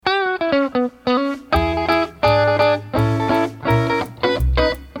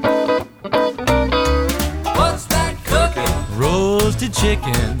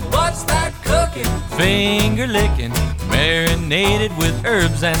marinated with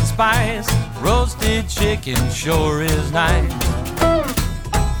herbs and spice. Roasted chicken sure is nice.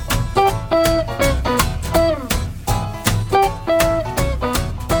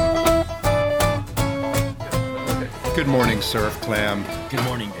 Good morning, Surf Clam. Good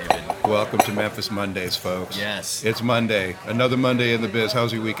morning, David. Welcome to Memphis Mondays, folks. Yes. It's Monday. Another Monday in the biz.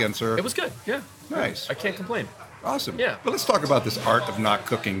 How's your weekend, sir? It was good, yeah. Nice. I can't complain. Awesome. Yeah. But let's talk about this art of not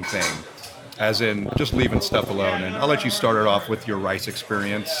cooking thing, as in just leaving stuff alone. And I'll let you start it off with your rice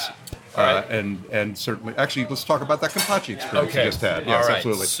experience. Right. And certainly, actually, let's talk about that kampachi experience you just had. Yes, all right.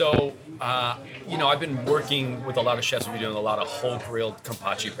 absolutely. So, I've been working with a lot of chefs. We've been doing a lot of whole grilled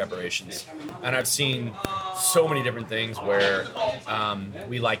kampachi preparations. And I've seen so many different things where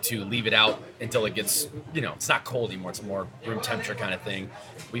we like to leave it out until it gets, it's not cold anymore. It's a more room temperature kind of thing.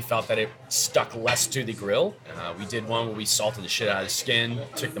 We felt that it stuck less to the grill. We did one where we salted the shit out of the skin,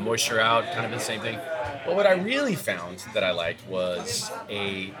 took the moisture out, kind of the same thing. But what I really found that I liked was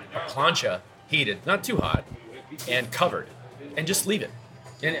a plancha heated, not too hot, and covered, and just leave it.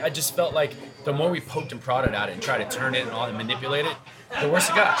 And I just felt like the more we poked and prodded at it and tried to turn it and all and manipulate it, the worse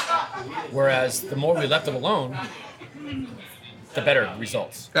it got. Whereas the more we left it alone, the better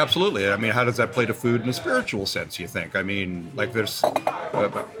results. Absolutely. I mean, how does that play to food in a spiritual sense, you think? I mean, like there's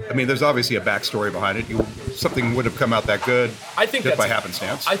obviously a backstory behind it. Something would have come out that good just by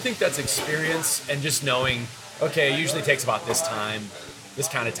happenstance. I think that's experience and just knowing, okay, it usually takes about this time, this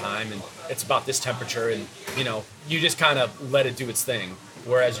kind of time, and it's about this temperature, and, you just kind of let it do its thing.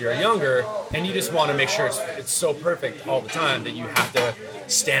 Whereas you're younger and you just want to make sure it's so perfect all the time that you have to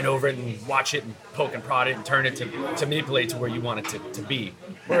stand over it and watch it and poke and prod it and turn it to manipulate to where you want it to be.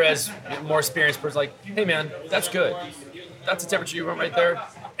 Whereas more experienced person's like, hey man, that's good. That's the temperature you want right there.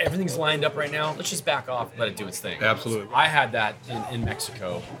 Everything's lined up right now. Let's just back off and let it do its thing. Absolutely. I had that in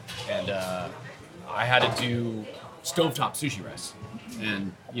Mexico, and I had to do stovetop sushi rice.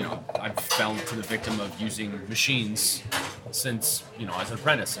 And, I've fell to the victim of using machines since, as an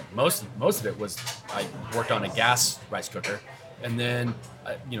apprentice. And most of it was I worked on a gas rice cooker. And then,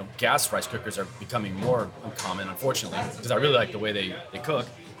 gas rice cookers are becoming more uncommon, unfortunately, because I really like the way they cook.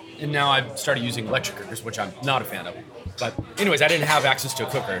 And now I've started using electric cookers, which I'm not a fan of. But anyways, I didn't have access to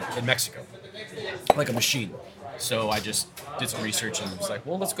a cooker in Mexico, like a machine. So I just did some research and was like,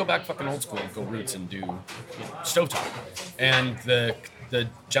 well, let's go back fucking old school and go roots and do stovetop. And the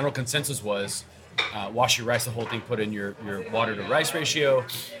general consensus was wash your rice the whole thing, put in your water to rice ratio,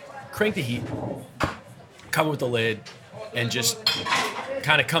 crank the heat, cover with the lid, and just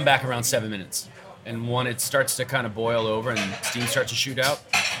kind of come back around 7 minutes. And when it starts to kind of boil over and steam starts to shoot out,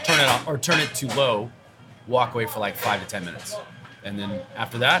 turn it off or turn it to low, walk away for like 5 to 10 minutes. And then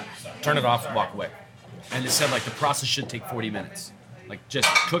after that, turn it off, walk away. And it said like the process should take 40 minutes. Like just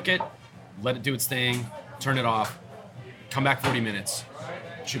cook it, let it do its thing, turn it off, come back 40 minutes,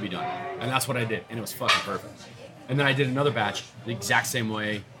 should be done. And that's what I did, and it was fucking perfect. And then I did another batch the exact same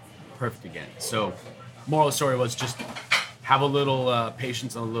way, perfect again. So moral of the story was just have a little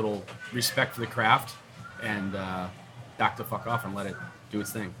patience and a little respect for the craft, and back the fuck off and let it do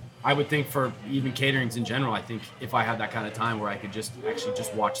its thing. I would think for even caterings in general, I think if I had that kind of time where I could just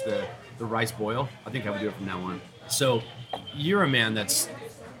watch the rice boil, I think I would do it from now on. So you're a man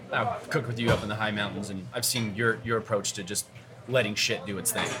I've cooked with you up in the high mountains, and I've seen your approach to just letting shit do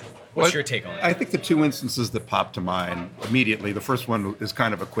its thing. What's your take on it? I think the two instances that pop to mind immediately, the first one is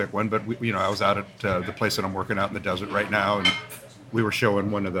kind of a quick one, but I was out at the place that I'm working out in the desert right now, and we were showing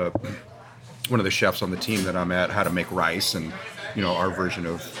one of the chefs on the team that I'm at how to make rice, and our version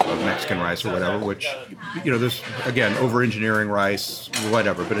of Mexican rice or whatever, which, there's, again, over-engineering rice,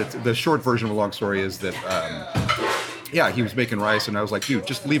 whatever. But the short version of a long story is that, he was making rice, and I was like, dude,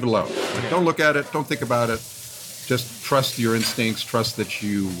 just leave it alone. Like, don't look at it. Don't think about it. Just trust your instincts. Trust that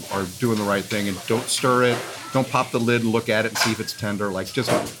you are doing the right thing, and don't stir it. Don't pop the lid and look at it and see if it's tender. Like,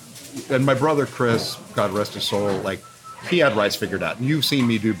 and my brother, Chris, God rest his soul, like, he had rice figured out. And you've seen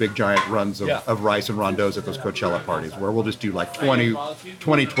me do big, giant runs of rice and rondos at those Coachella parties where we'll just do like 20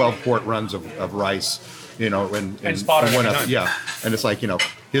 12-quart runs of rice, and spot it every time. Yeah. And it's like,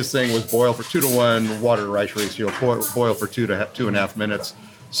 his thing was boil for 2-to-1, water to rice ratio, boil for 2.5 minutes,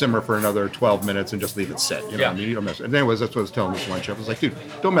 simmer for another 12 minutes, and just leave it sit. You don't mess with it. And anyways, that's what I was telling this one chef. I was like, dude,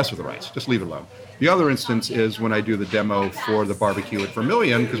 don't mess with the rice. Just leave it alone. The other instance is when I do the demo for the barbecue at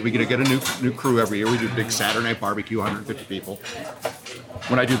Vermilion, because we get a new crew every year. We do a big Saturday night barbecue, 150 people.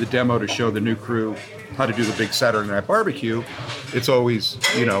 When I do the demo to show the new crew how to do the big Saturday night barbecue, it's always,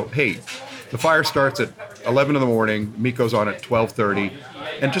 hey, the fire starts at 11 in the morning, meat goes on at 12:30,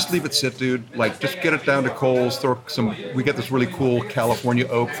 and just leave it sit, dude. Like, just get it down to coals, we get this really cool California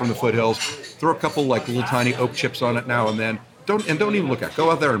oak from the foothills, throw a couple like little tiny oak chips on it now and then, don't even look at it.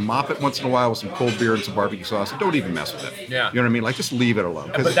 Go out there and mop it once in a while with some cold beer and some barbecue sauce, and don't even mess with it. Yeah. You know what I mean? Like, just leave it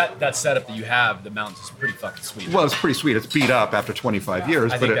alone. But that setup that you have, the mountains, is pretty fucking sweet. Well, it's pretty sweet. It's beat up after 25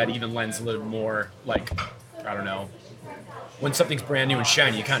 years. I think that even lends a little more, like, I don't know. When something's brand new and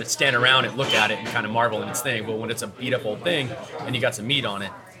shiny, you kind of stand around and look at it and kind of marvel in its thing. But when it's a beat up old thing and you got some meat on it,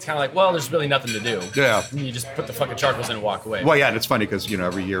 it's kind of like, well, there's really nothing to do. Yeah. And you just put the fucking charcoals in and walk away. Well, yeah, and it's funny because, you know,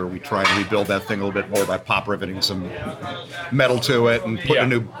 every year we try and rebuild that thing a little bit more by pop riveting some metal to it and put a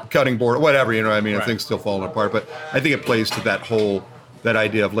new cutting board, whatever, you know what I mean? Right. And things still falling apart. But I think it plays to that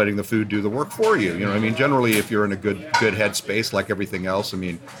idea of letting the food do the work for you. You know what I mean? Generally, if you're in a good headspace, like everything else, I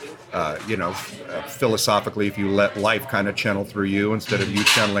mean, philosophically, if you let life kind of channel through you instead of you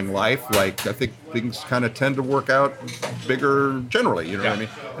channeling life, like, I think things kind of tend to work out bigger generally, you know what I mean?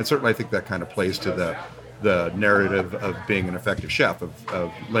 And certainly I think that kind of plays to the narrative of being an effective chef,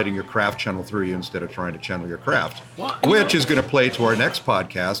 of letting your craft channel through you instead of trying to channel your craft, which is going to play to our next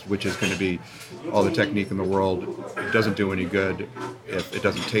podcast, which is going to be all the technique in the world. It doesn't do any good if it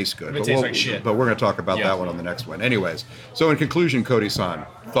doesn't taste good. It tastes like shit. But we're going to talk about that one on the next one. Anyways, so in conclusion, Cody-san,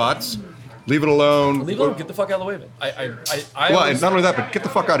 thoughts? Leave it alone. Leave it alone. Get the fuck out of the way of it. And not only that, but get the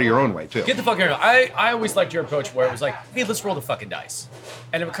fuck out of your own way, too. Get the fuck out of it. I always liked your approach where it was like, hey, let's roll the fucking dice.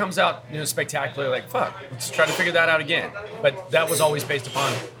 And if it comes out, spectacular, like, fuck, let's try to figure that out again. But that was always based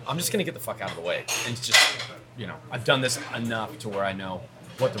upon, I'm just going to get the fuck out of the way. And it's just, I've done this enough to where I know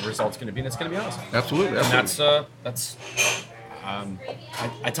what the result's going to be, and it's going to be awesome. Absolutely. And that's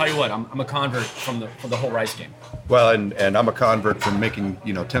I tell you what, I'm a convert from the whole rice game. Well, and I'm a convert from making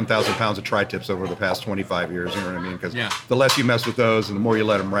 10,000 pounds of tri-tips over the past 25 years. You know what I mean? Because the less you mess with those, and the more you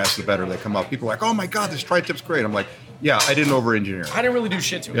let them rest, the better they come up. People are like, oh my god, this tri-tip's great. I'm like, yeah, I didn't over-engineer it. I didn't really do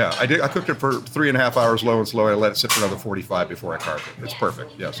shit to it. Yeah, I did. I cooked it for 3.5 hours, low and slow. I let it sit for another 45 before I carved it. It's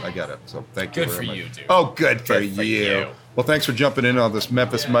perfect. Yes, I get it. So thank you. Good very for much. you, dude. Oh, good for you. Well, thanks for jumping in on this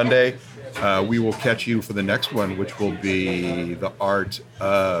Memphis Monday. We will catch you for the next one, which will be the art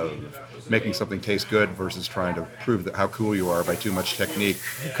of making something taste good versus trying to prove how cool you are by too much technique.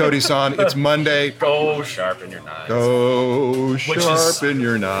 Cody-san, it's Monday. Go sharpen your knives. Go sharpen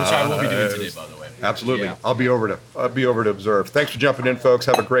your knives. Which I will be doing today, by the way. Absolutely. Yeah. I'll be over to observe. Thanks for jumping in, folks.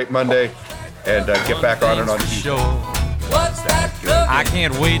 Have a great Monday, and get back on it on show. What's that cooking? I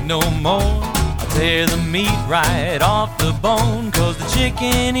can't wait no more. I'll tear the meat right off the bone, 'cause the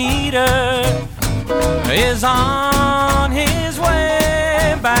chicken eater is on his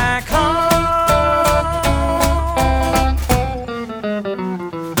way back home.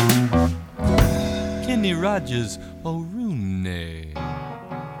 Kenny Rogers